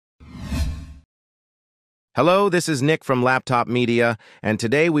Hello, this is Nick from Laptop Media, and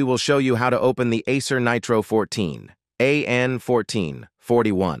today we will show you how to open the Acer Nitro 14,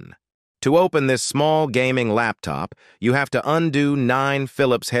 AN14-41. To open this small gaming laptop, you have to undo 9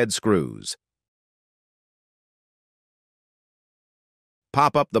 Phillips head screws.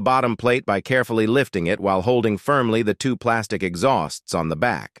 Pop up the bottom plate by carefully lifting it while holding firmly the 2 plastic exhausts on the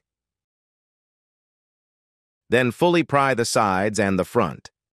back. Then fully pry the sides and the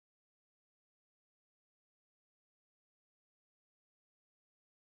front.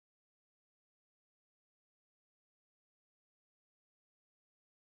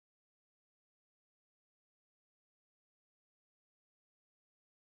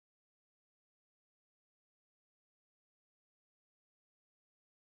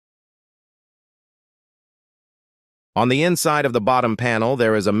 On the inside of the bottom panel,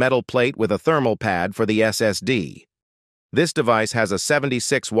 there is a metal plate with a thermal pad for the SSD. This device has a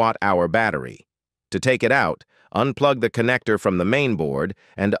 76 watt-hour battery. To take it out, unplug the connector from the main board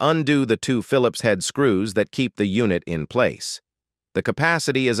and undo the 2 Phillips head screws that keep the unit in place. The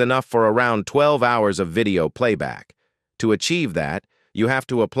capacity is enough for around 12 hours of video playback. To achieve that, you have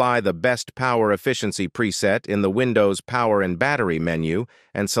to apply the Best Power Efficiency preset in the Windows Power and Battery menu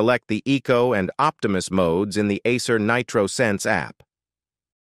and select the Eco and Optimus modes in the Acer Nitro Sense app.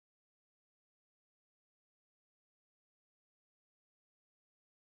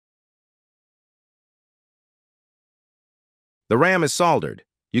 The RAM is soldered.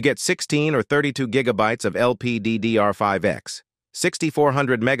 You get 16 or 32 gigabytes of LPDDR5X,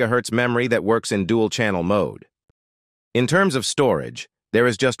 6400 MHz memory that works in dual-channel mode. In terms of storage, there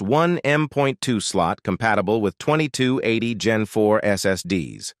is just one M.2 slot compatible with 2280 Gen 4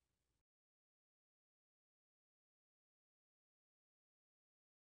 SSDs.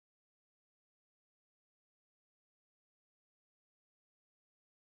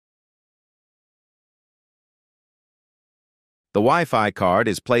 The Wi-Fi card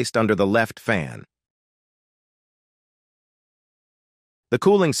is placed under the left fan. The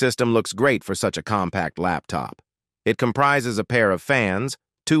cooling system looks great for such a compact laptop. It comprises a pair of fans,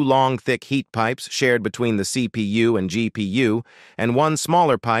 2 long, thick heat pipes shared between the CPU and GPU, and 1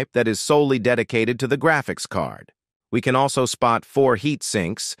 smaller pipe that is solely dedicated to the graphics card. We can also spot 4 heat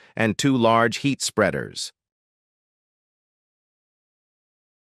sinks and 2 large heat spreaders.